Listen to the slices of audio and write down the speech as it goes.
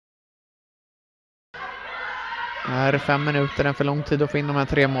Det är 5 minuter, en för lång tid att få in de här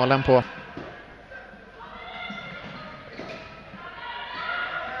 3 målen på.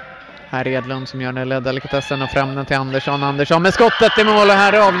 Här är Edlund som gör den lilla delikatessen och fram den till Andersson. Andersson med skottet i mål och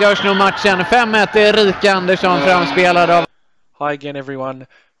här avgörs nu matchen. 5-1 Erika Andersson framspelad av... Hi again everyone,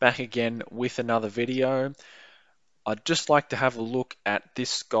 back again with another video. I'd just like to have a look at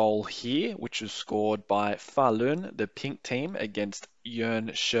this goal here, which was scored by Falun, the pink team, against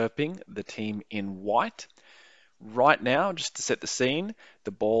Jönköping, the team in white. Right now, just to set the scene,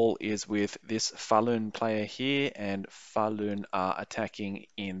 the ball is with this Falun player here, and Falun are attacking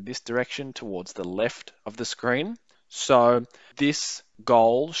in this direction towards the left of the screen. So this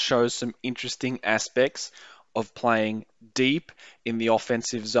goal shows some interesting aspects of playing deep in the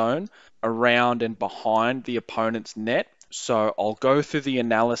offensive zone, around and behind the opponent's net. So I'll go through the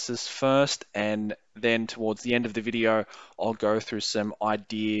analysis first, and then towards the end of the video, I'll go through some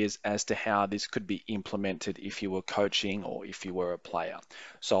ideas as to how this could be implemented if you were coaching or if you were a player.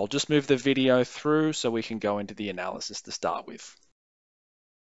 So I'll just move the video through so we can go into the analysis to start with.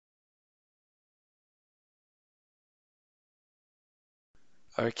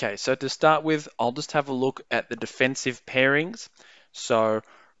 Okay, so to start with, I'll just have a look at the defensive pairings. So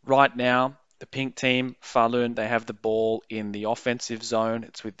right now, the pink team, Falun, they have the ball in the offensive zone.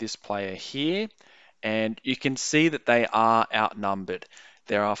 It's with this player here, and you can see that they are outnumbered.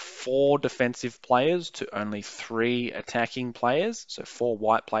 There are 4 defensive players to only 3 attacking players, so 4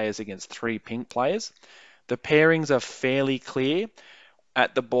 white players against 3 pink players. The pairings are fairly clear.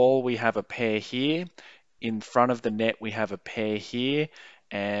 At the ball, we have a pair here. In front of the net, we have a pair here.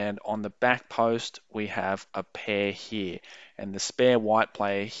 And on the back post, we have a pair here. And the spare white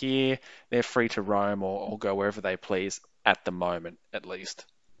player here, they're free to roam or go wherever they please at the moment, at least.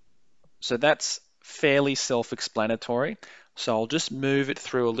 So that's fairly self-explanatory. So I'll just move it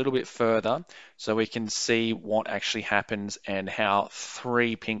through a little bit further so we can see what actually happens and how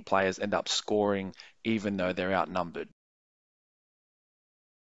 3 pink players end up scoring even though they're outnumbered.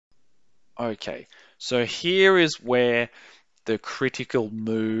 Okay, so here is where the critical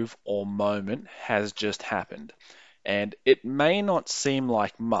move or moment has just happened. And it may not seem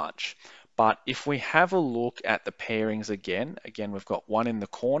like much, but if we have a look at the pairings again, we've got one in the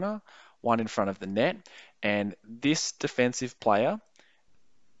corner, one in front of the net, and this defensive player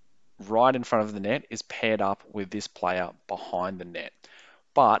right in front of the net is paired up with this player behind the net.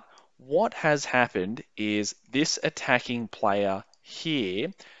 But what has happened is this attacking player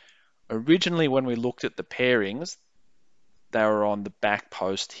here, originally when we looked at the pairings, they were on the back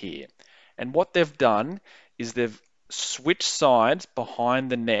post here. And what they've done is they've switched sides behind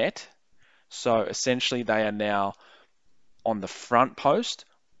the net. So essentially they are now on the front post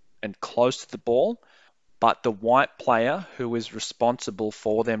and close to the ball. But the white player who is responsible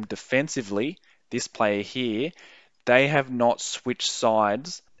for them defensively, this player here, they have not switched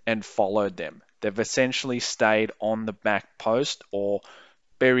sides and followed them. They've essentially stayed on the back post or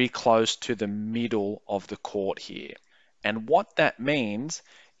very close to the middle of the court here. And what that means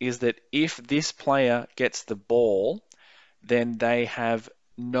is that if this player gets the ball, then they have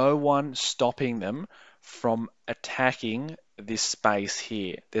no one stopping them from attacking this space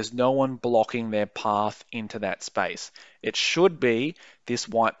here. There's no one blocking their path into that space. It should be this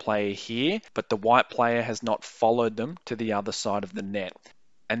white player here, but the white player has not followed them to the other side of the net.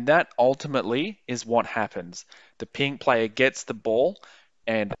 And that ultimately is what happens. The pink player gets the ball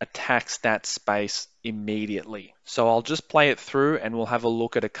and attacks that space immediately. So I'll just play it through and we'll have a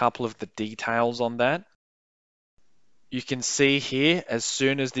look at a couple of the details on that. You can see here, as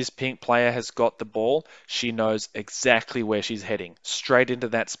soon as this pink player has got the ball, she knows exactly where she's heading, straight into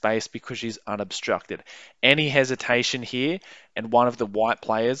that space because she's unobstructed. Any hesitation here, and one of the white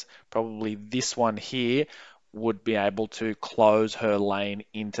players, probably this one here, would be able to close her lane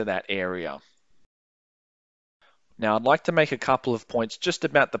into that area. Now, I'd like to make a couple of points just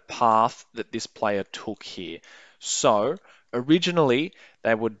about the path that this player took here. So, originally,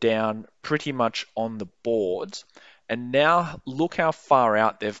 they were down pretty much on the boards, and now look how far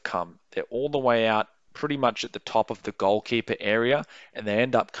out they've come. They're all the way out pretty much at the top of the goalkeeper area, and they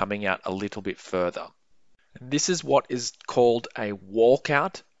end up coming out a little bit further. This is what is called a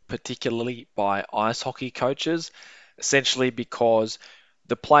walkout, particularly by ice hockey coaches, essentially because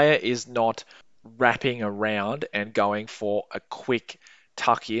the player is not wrapping around and going for a quick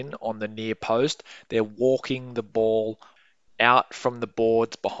tuck in on the near post. They're walking the ball out from the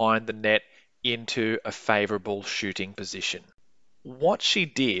boards behind the net into a favorable shooting position. What she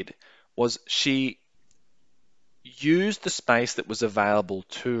did was she used the space that was available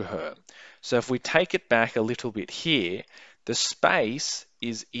to her. So if we take it back a little bit here, the space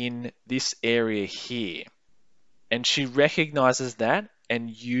is in this area here. And she recognizes that and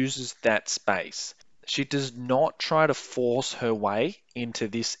uses that space. She does not try to force her way into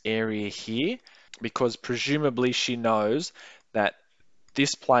this area here because presumably she knows that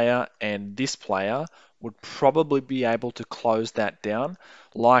this player and this player would probably be able to close that down.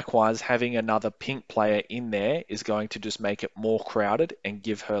 Likewise, having another pink player in there is going to just make it more crowded and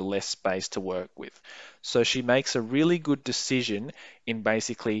give her less space to work with. So she makes a really good decision in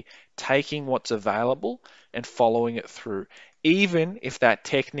basically taking what's available and following it through, even if that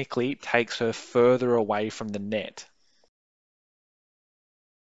technically takes her further away from the net.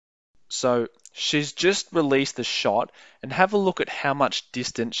 So she's just released the shot, and have a look at how much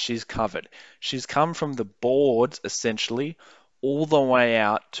distance she's covered. She's come from the boards essentially all the way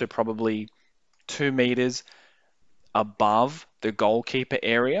out to probably 2 meters above the goalkeeper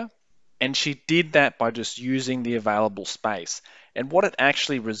area. And she did that by just using the available space. And what it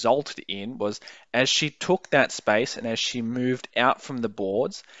actually resulted in was, as she took that space and as she moved out from the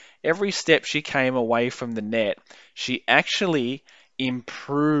boards, every step she came away from the net, she actually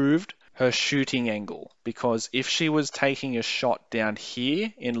improved her shooting angle, because if she was taking a shot down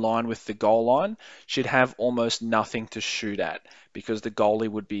here in line with the goal line, she'd have almost nothing to shoot at because the goalie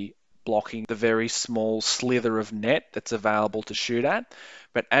would be blocking the very small slither of net that's available to shoot at.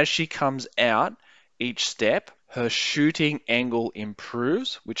 But as she comes out each step, her shooting angle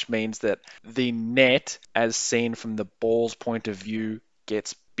improves, which means that the net, as seen from the ball's point of view,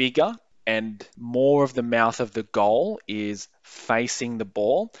 gets bigger and more of the mouth of the goal is facing the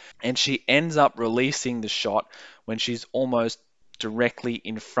ball. And she ends up releasing the shot when she's almost directly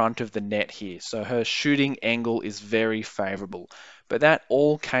in front of the net here. So her shooting angle is very favorable. But that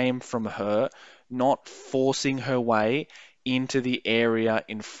all came from her not forcing her way into the area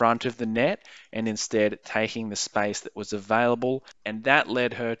in front of the net and instead taking the space that was available. And that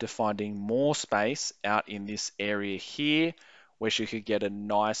led her to finding more space out in this area here where she could get a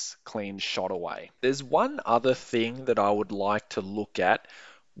nice clean shot away. There's one other thing that I would like to look at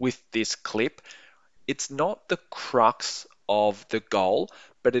with this clip. It's not the crux of the goal,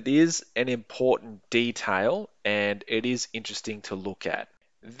 but it is an important detail and it is interesting to look at.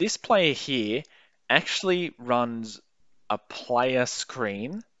 This player here actually runs a player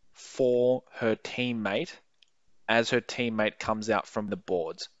screen for her teammate as her teammate comes out from the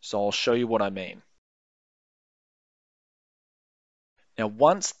boards. So I'll show you what I mean. Now,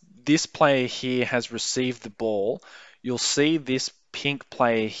 once this player here has received the ball, you'll see this pink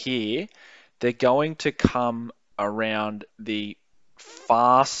player here, they're going to come around the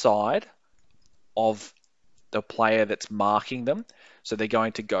far side of the player that's marking them. So they're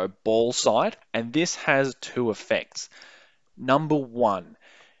going to go ball side, and this has two effects. Number one,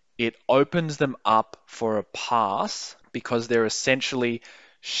 it opens them up for a pass because they're essentially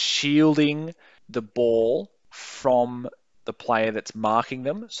shielding the ball from the player that's marking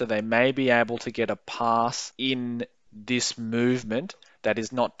them. So they may be able to get a pass in this movement that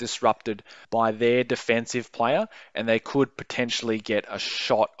is not disrupted by their defensive player, and they could potentially get a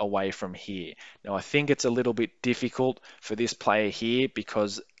shot away from here. Now, I think it's a little bit difficult for this player here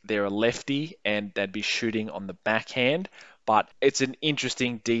because they're a lefty and they'd be shooting on the backhand, but it's an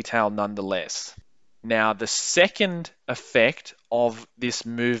interesting detail nonetheless. Now, the second effect of this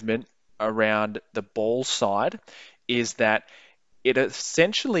movement around the ball side is that it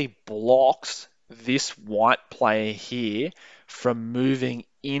essentially blocks this white player here from moving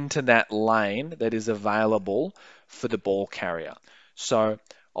into that lane that is available for the ball carrier. So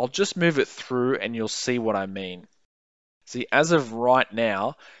I'll just move it through and you'll see what I mean. See, as of right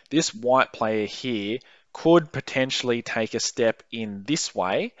now, this white player here could potentially take a step in this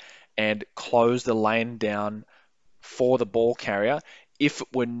way and close the lane down for the ball carrier if it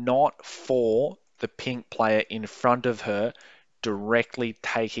were not for the pink player in front of her directly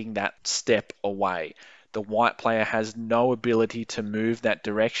taking that step away. The white player has no ability to move that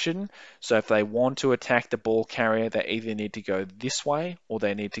direction, so if they want to attack the ball carrier, they either need to go this way or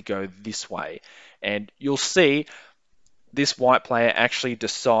they need to go this way. And you'll see this white player actually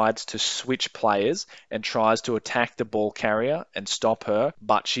decides to switch players and tries to attack the ball carrier and stop her,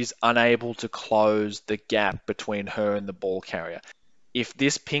 but she's unable to close the gap between her and the ball carrier. If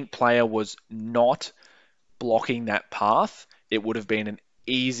this pink player was not blocking that path, it would have been an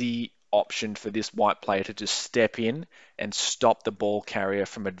easy option for this white player to just step in and stop the ball carrier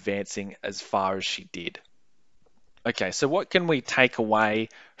from advancing as far as she did. Okay, so what can we take away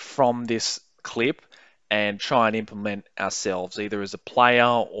from this clip and try and implement ourselves, either as a player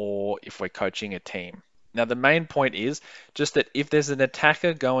or if we're coaching a team? Now, the main point is just that if there's an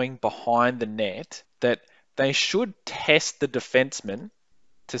attacker going behind the net, that they should test the defenseman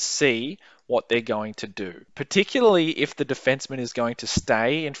to see what they're going to do. Particularly if the defenseman is going to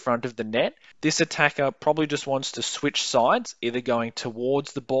stay in front of the net, this attacker probably just wants to switch sides, either going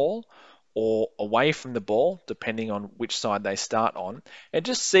towards the ball or away from the ball, depending on which side they start on, and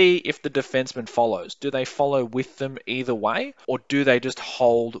just see if the defenseman follows. Do they follow with them either way, or do they just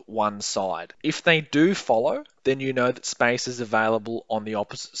hold one side? If they do follow, then you know that space is available on the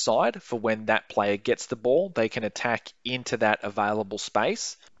opposite side for when that player gets the ball. They can attack into that available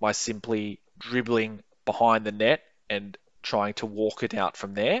space by simply dribbling behind the net and trying to walk it out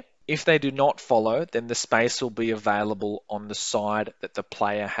from there. If they do not follow, then the space will be available on the side that the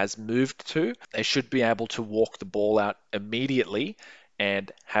player has moved to. They should be able to walk the ball out immediately and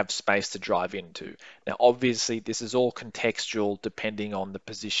have space to drive into. Now, obviously, this is all contextual depending on the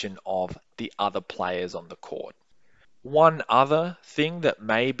position of the other players on the court. One other thing that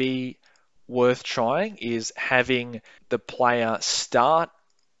may be worth trying is having the player start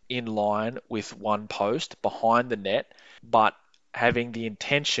in line with one post behind the net, but having the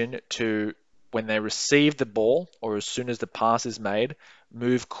intention to, when they receive the ball or as soon as the pass is made,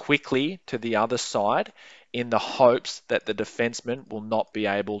 move quickly to the other side in the hopes that the defenseman will not be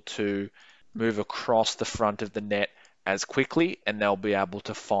able to move across the front of the net as quickly, and they'll be able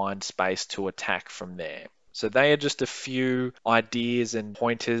to find space to attack from there. So they are just a few ideas and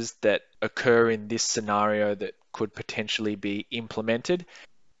pointers that occur in this scenario that could potentially be implemented.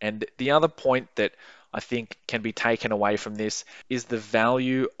 And the other point that I think can be taken away from this is the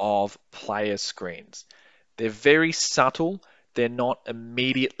value of player screens. They're very subtle, they're not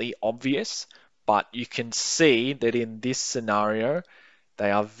immediately obvious, but you can see that in this scenario, they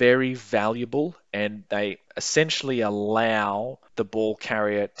are very valuable and they essentially allow the ball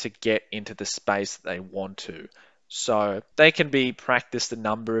carrier to get into the space that they want to. So they can be practiced a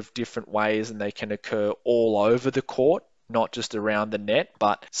number of different ways and they can occur all over the court, not just around the net,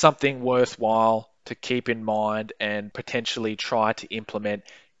 but something worthwhile to keep in mind and potentially try to implement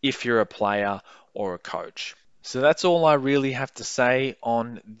if you're a player or a coach. So that's all I really have to say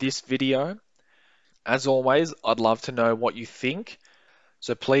on this video. As always, I'd love to know what you think.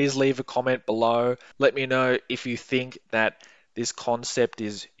 So please leave a comment below. Let me know if you think that this concept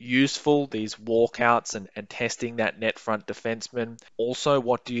is useful, these walkouts and testing that net front defenseman. Also,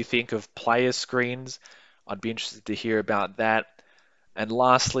 what do you think of player screens? I'd be interested to hear about that. And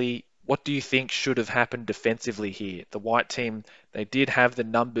lastly, what do you think should have happened defensively here? The white team, they did have the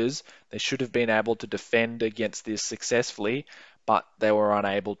numbers. They should have been able to defend against this successfully, but they were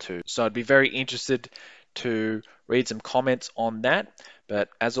unable to. So I'd be very interested to read some comments on that. But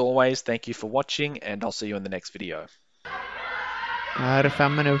as always, thank you for watching and I'll see you in the next video. Är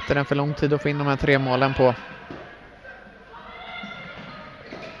 5 minuter en för lång tid att få in de här 3 målen på?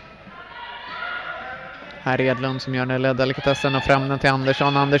 Här är Edlund som gör den ledda delikatessen och fram den till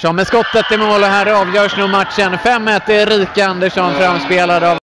Andersson. Andersson med skottet i mål och här avgörs nog matchen. 5-1 är Erika Andersson framspelad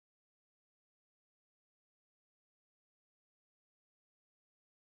av